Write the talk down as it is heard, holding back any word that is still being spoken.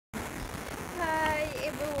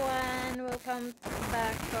welcome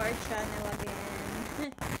back to our channel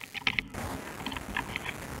again.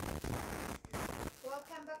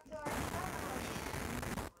 Welcome back to our channel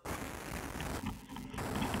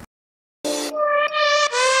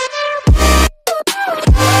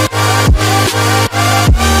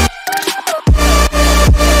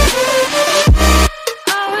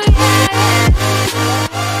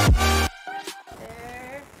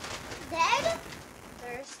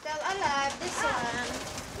They're still alive, this one.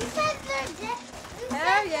 You said they're dead.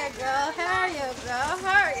 Here you go, here you go,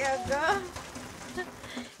 here you go.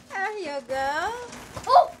 Here you go.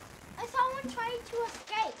 Oh! I saw one trying to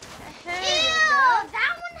escape. Here Ew! you go.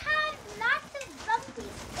 That one had lots of bumpy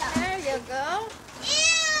stuff. Here you go.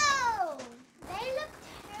 Ew! They look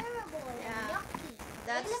terrible and Yeah. yucky.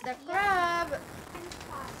 That's They the look crab. yucky and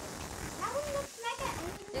hard. That one looks like an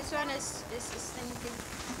alien. This one is stinky.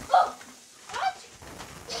 Oh! What?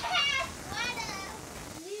 Yes! What a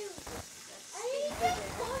view. Are you going to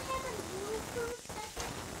call him a view for a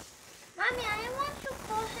second? Mommy, I want to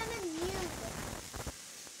call him a view.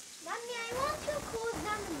 Mommy, I want to call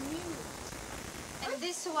them a view. And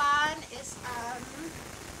this one is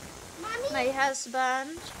Mommy? my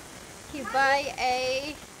husband. He buy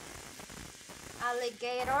a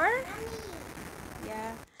alligator. Mommy.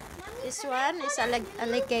 Yeah. Mommy, This can one I is call them view?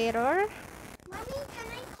 alligator. Mommy, can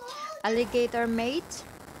I call Alligator mate.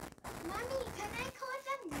 Mommy, can I call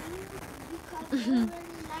them view? Because they're really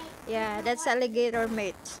light. Yeah, that's alligator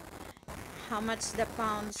mate. How much the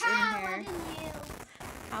pounds in here?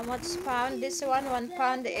 How much pound? This one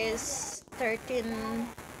pound is $14.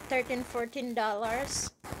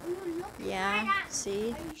 Yeah,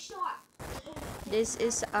 see? Are you sure? This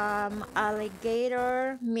is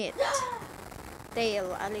alligator meat.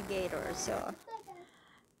 Tail alligator. So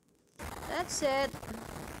that's it.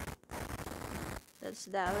 That's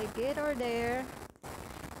the alligator there.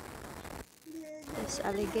 This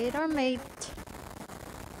alligator mate.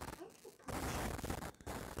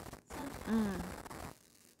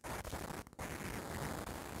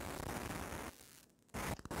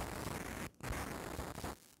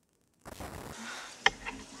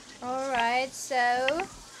 Alright, so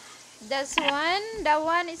that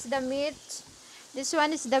one is the meat. This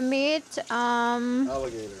one is the meat.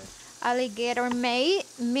 Alligator. Alligator meat.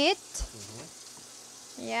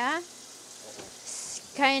 Yeah. It's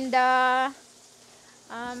kinda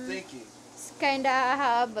Stinky. it's kinda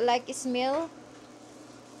have like smell.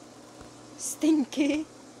 Stinky.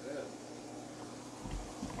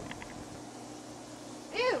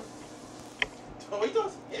 Ew. Oh, he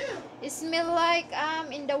does. Yeah. It smell like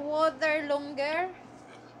in the water longer.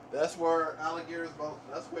 That's where alligators both.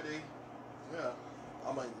 That's where they. Yeah.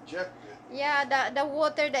 I'm gonna inject it. Yeah, the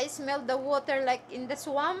water, the smell, the water like in the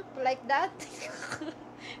swamp, like that.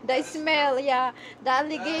 The smell, yeah. The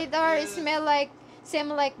alligator smell like, same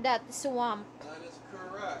like that, swamp. That is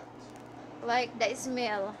correct. Like the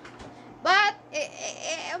smell. But,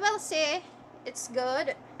 I will say, it's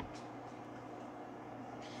good.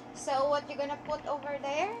 So, what you gonna put over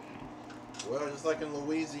there? Well, just like in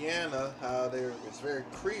Louisiana, how it's very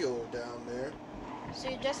Creole down there. So,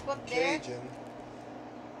 you just put there? Cajun.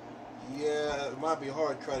 Yeah, it might be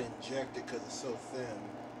hard to try to inject it because it's so thin.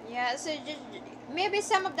 Yeah, so just, maybe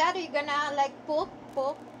some of that you're gonna like poke.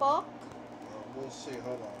 We'll see.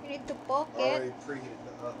 Hold on. You need to poke I it. already preheated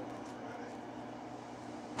the oven.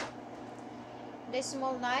 The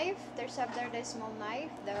small knife, there's up there the small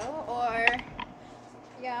knife though, or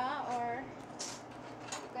yeah, or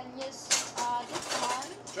you can use this one.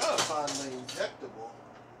 Trying to find the injectable.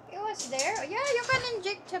 It was there. Yeah, you can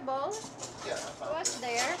injectable. Yeah, I It found was it.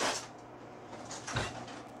 there.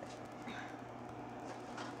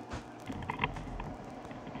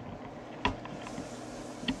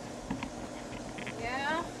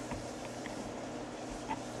 Yeah.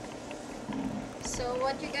 So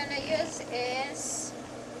what you're gonna use is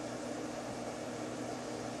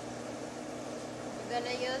you're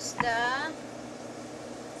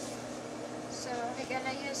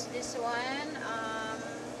gonna use this one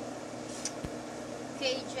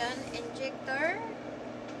Cajun injector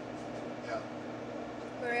Yeah.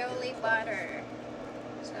 Pirelli butter.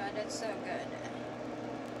 So that's so good.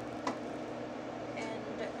 And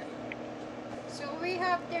so we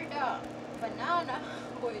have there the banana.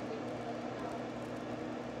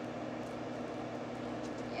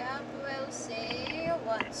 Yeah, we'll see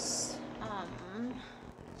what's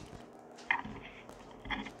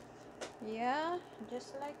yeah,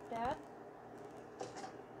 just like that.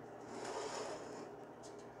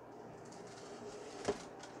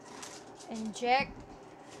 Inject.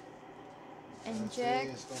 It's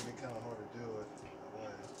going to be kind of hard to do it.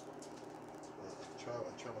 But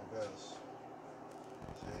I'll try my best.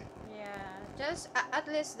 See? Yeah, just at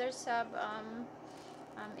least there's some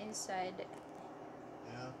inside.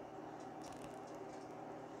 Yeah.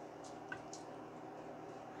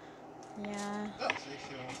 Yeah. Oh,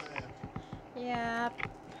 see what I'm saying? Yeah.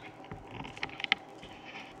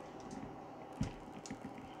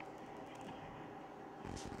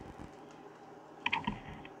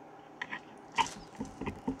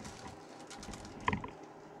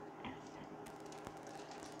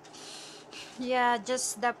 Yeah,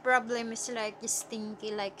 just the problem is like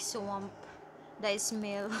stinky like swamp. The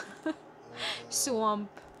smell.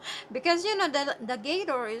 Swamp. Because you know the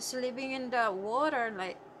gator is living in the water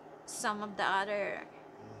like some of the other.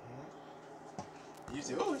 You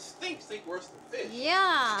say, oh, it stinks. Stink worse than fish.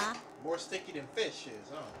 Yeah. More stinky than fish is,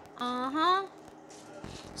 huh? Uh-huh.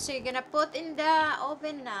 So you're gonna put in the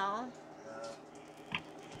oven now.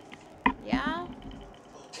 Yeah.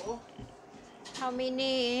 Oh, How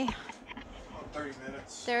many? about 30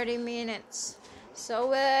 minutes. 30 minutes.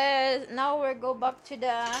 So now we'll go back to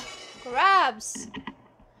the crabs.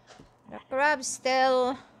 The crab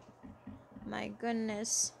still, my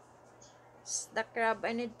goodness. The crab,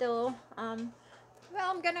 I need to, well,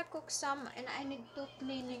 I'm gonna cook some and I need to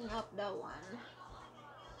cleaning up the one.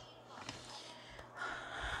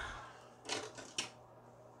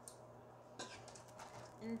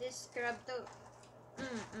 And this crab too.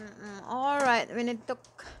 Alright, we need to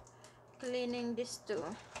cleaning this too.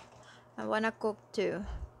 I wanna cook too.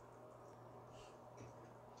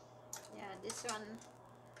 Yeah, this one,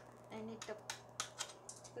 I need to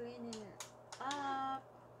clean it up.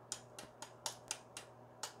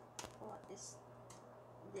 What is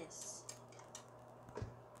this?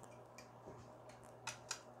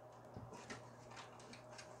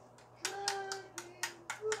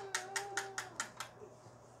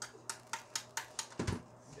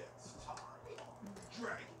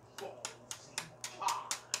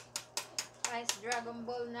 Ice Dragon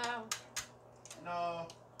Ball now. No.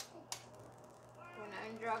 We're now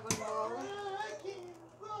in Dragon Ball.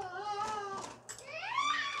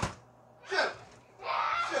 Shut up.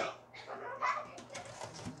 Shut up.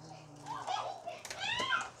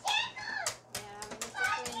 Yeah, we need to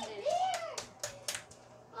clean this.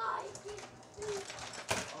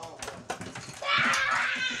 Oh.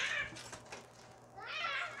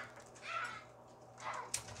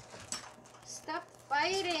 Stop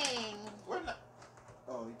fighting. We're not.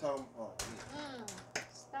 Oh, you talking? Oh, yeah.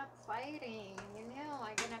 Stop fighting. You know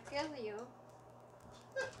I'm gonna kill you.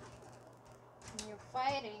 You're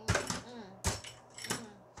fighting.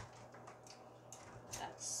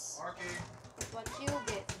 That's Arky, what you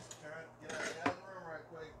get. get out of the room right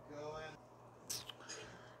quick. Go in.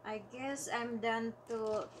 I guess I'm done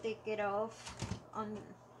to take it off on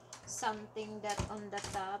something that on the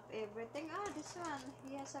top. Everything. Ah, this one.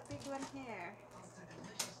 He has a big one here.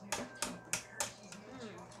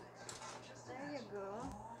 There you go.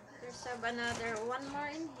 There's another one more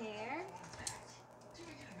in here.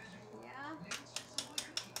 Yeah.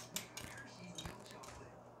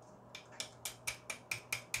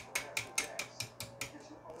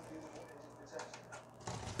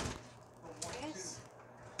 Yes.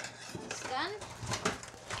 It's done.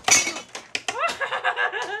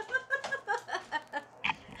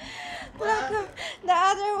 Look, the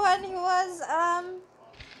other one he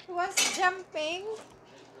was jumping.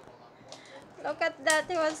 Look at that,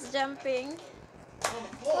 he was jumping.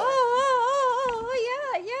 Oh,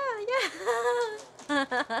 yeah.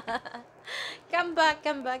 Come back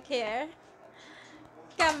here.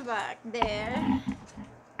 Come back there.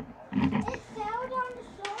 It fell on the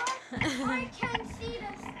floor. I can see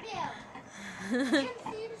the spill. I can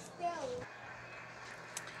see the spill.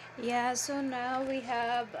 Yeah, so now we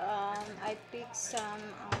have I picked some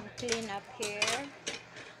clean up here.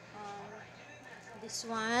 This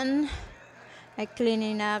one I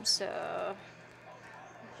cleaning up, so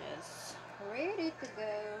just ready to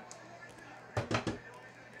go.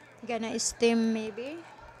 Gonna steam maybe.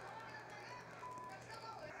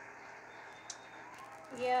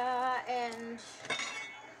 Yeah, and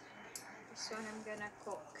this one I'm gonna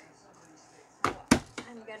cook.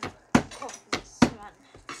 I'm gonna cook this one.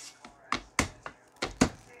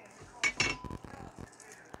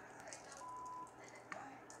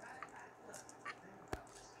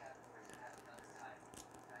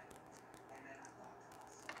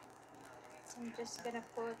 So I'm just gonna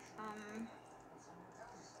put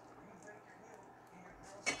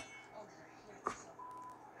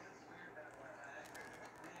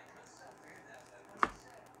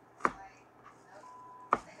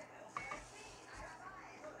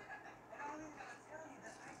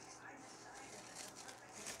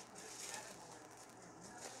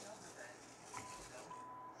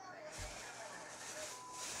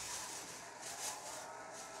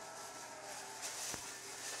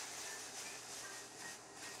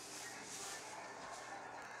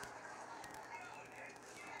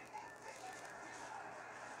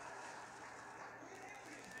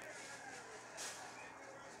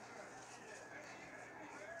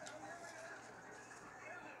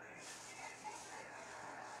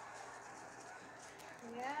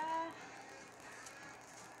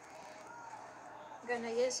gonna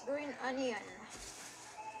use green onion.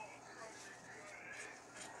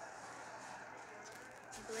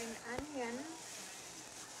 Green onion.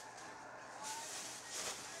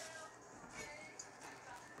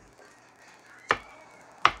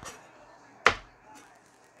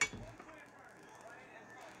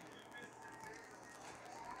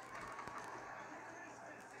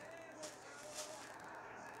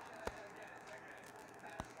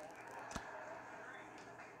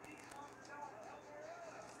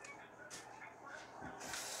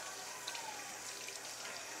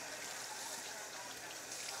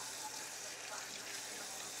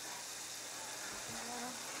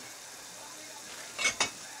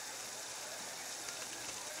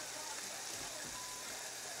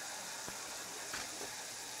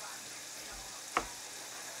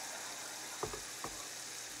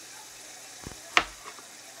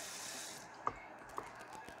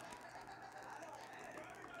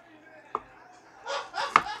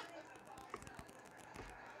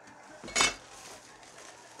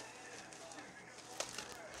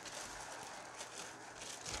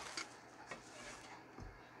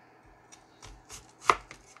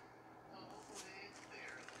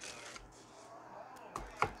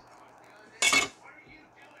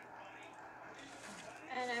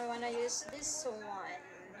 And I wanna use this one.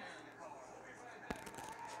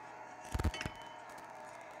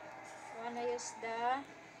 I wanna use the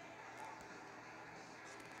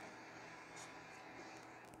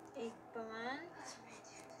eggplant.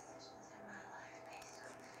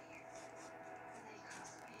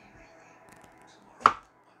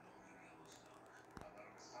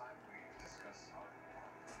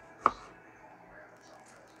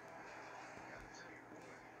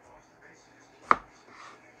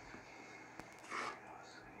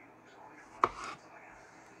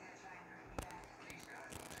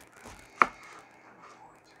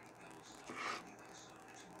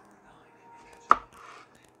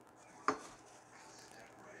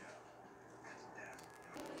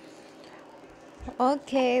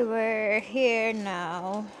 Okay, we're here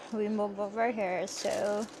now. We move over here,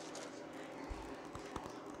 so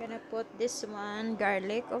gonna put this one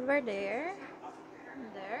garlic over there.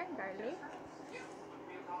 There, garlic.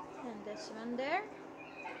 And this one there.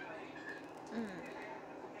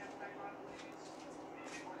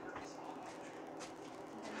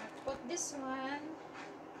 Put this one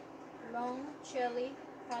long chili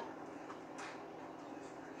hot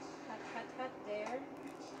there.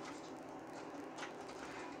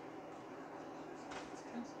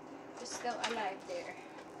 It's still alive there.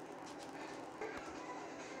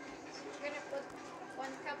 So we're gonna put 1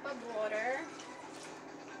 cup of water.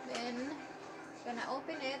 Then gonna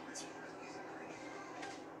open it.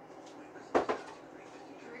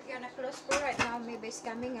 We're gonna close for right now. Maybe it's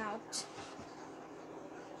coming out.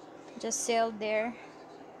 Just sealed there.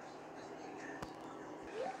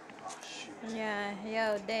 Oh, shoot. Yeah,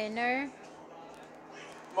 yo, dinner.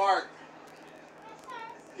 Mark,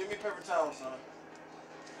 give me paper towels, son.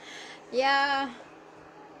 Yeah.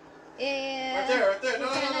 Right there, right there. You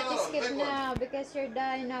No, cannot no. skip Big one. now because you're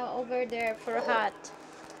dying now over there for Oh. hot.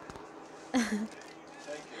 Thank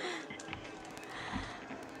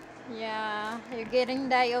you. Yeah, you're getting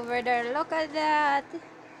die over there. Look at that.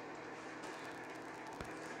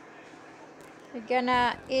 We're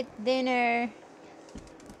gonna eat dinner.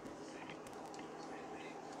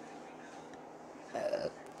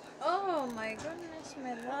 Oh my goodness,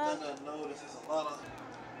 my One love. thing I noticed is a lot of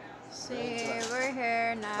See, we're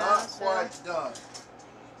here now. not So quite done.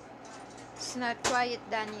 it's not quite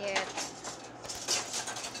done yet.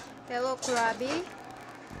 Hello, Krabby.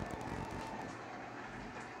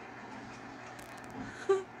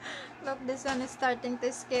 Look, this one is starting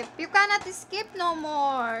to skip. You cannot skip no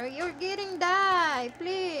more. You're getting die.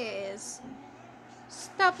 Please.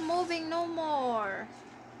 Stop moving no more.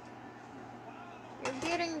 You're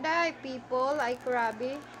getting die, people, like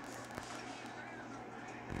Krabby.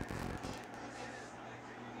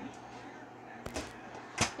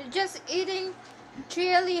 You're just eating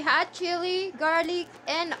chili, hot chili, garlic,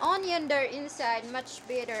 and onion there inside. Much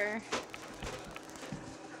better.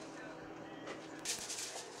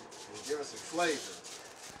 Give us some flavor.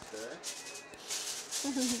 Okay.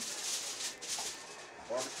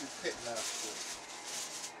 Barbecue pit master.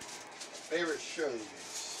 Favorite shows.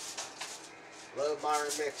 Love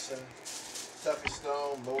Myron Mixon. Tuffy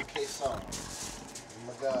Stone. Mo Cason. Oh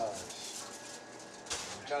my gosh.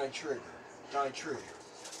 Johnny Trigger. Johnny Trigger.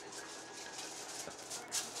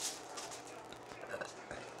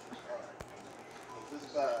 Alright. Put this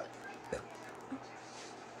back.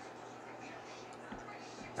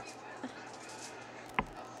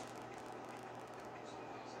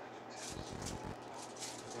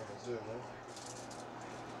 too, man.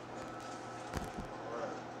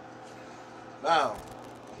 Alright. Now,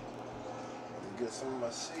 let me get some of my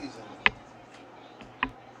seasoning.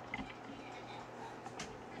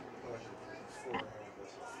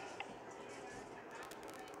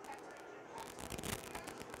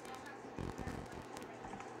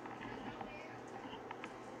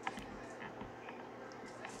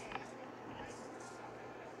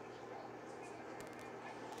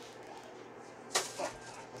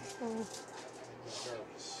 Oh.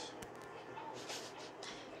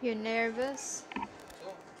 You're nervous?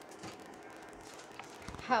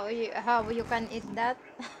 How you can eat that?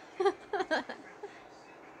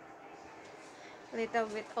 Little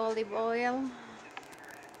bit olive oil.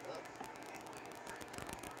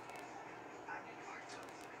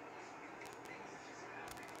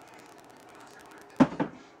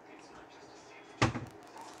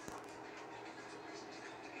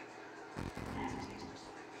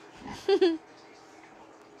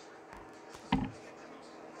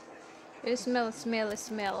 You smell.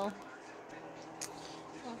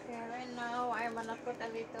 Okay, right now I'm gonna put a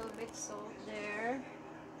little bit salt there.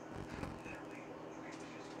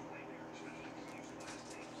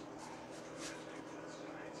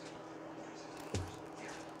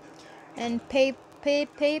 And pepper.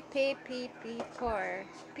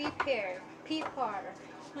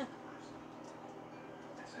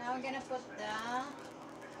 Now we're gonna put the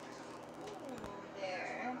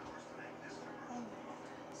there.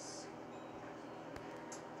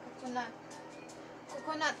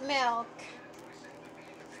 Coconut milk.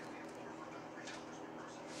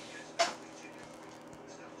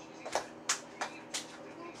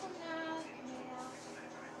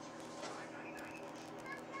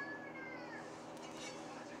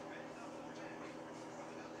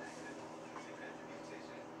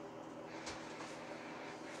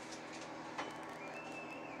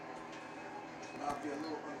 Might be a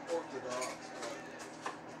little unorthodox, but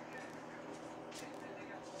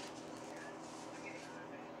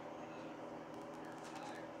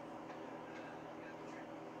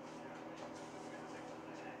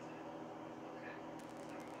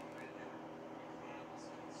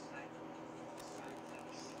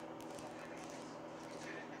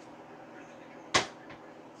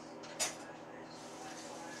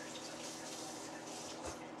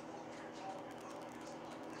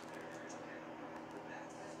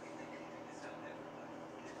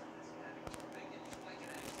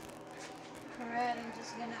Alright, I'm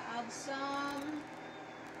just gonna add some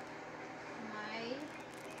my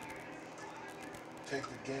take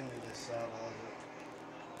the gaminess out of it.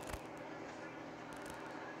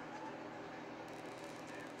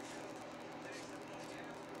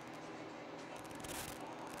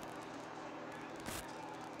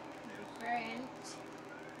 different.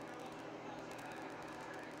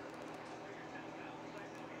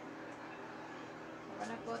 I'm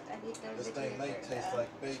gonna put a little This bit thing may later taste down.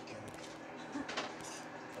 like bacon.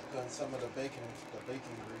 I've done some of the bacon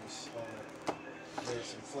grease on it. There's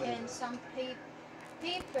some flavor. And some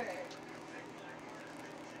pepper.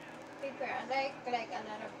 I like a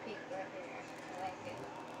lot of pepper here. I like it.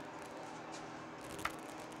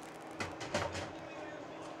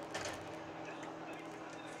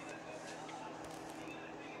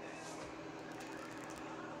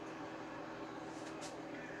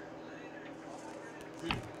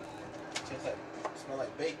 Smell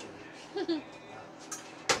like bacon.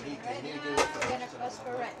 Right now, we're gonna pause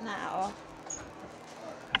for right now.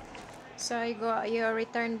 So you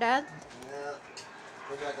return that? Yeah,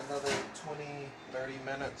 maybe like another 20-30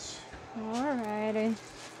 minutes. Alrighty.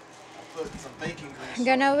 I'll put some bacon grease I'm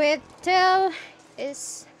gonna on it. wait till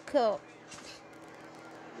it's cooked.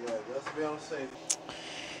 Yeah, let's be on the safe.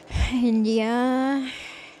 And yeah,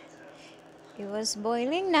 it was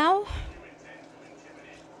boiling now.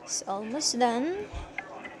 It's almost done.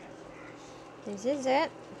 This is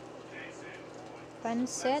it.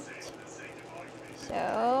 Pancit.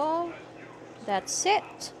 So that's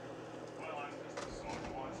it.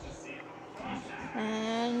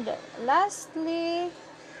 And lastly,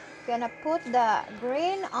 gonna put the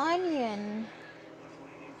green onion.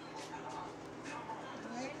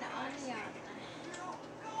 Green onion.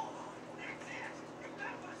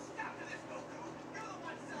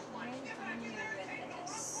 Green onion with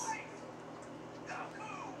this.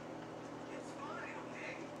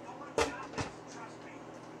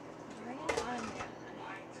 Green onion.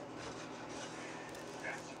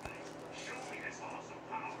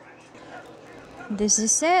 This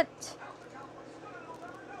is it.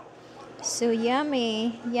 So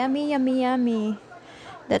yummy. Yummy.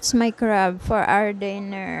 That's my crab for our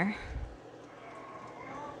dinner.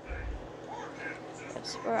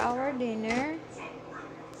 That's for our dinner.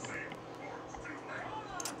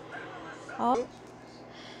 Oh.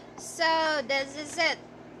 So this is it.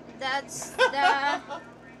 That's the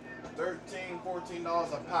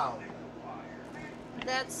 $13-14 a pound.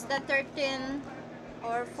 that's the 13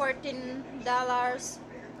 or $14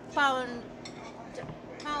 pound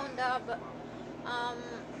pound of um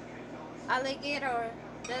alligator.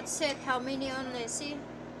 That's it. How many only? See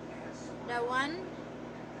the one,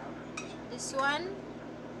 this one,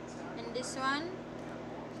 and this one,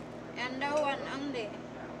 and the one only.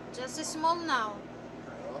 Just small now.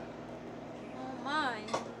 Oh my.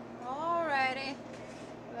 Alrighty.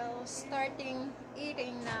 Well, starting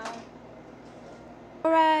eating now.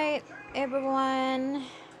 Alright, everyone.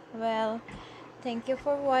 Well, thank you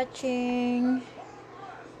for watching.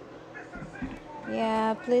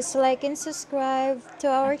 Yeah, please like and subscribe to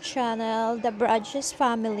our channel, The Bradges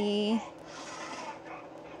Family.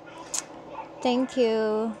 Thank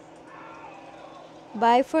you.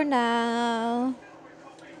 Bye for now.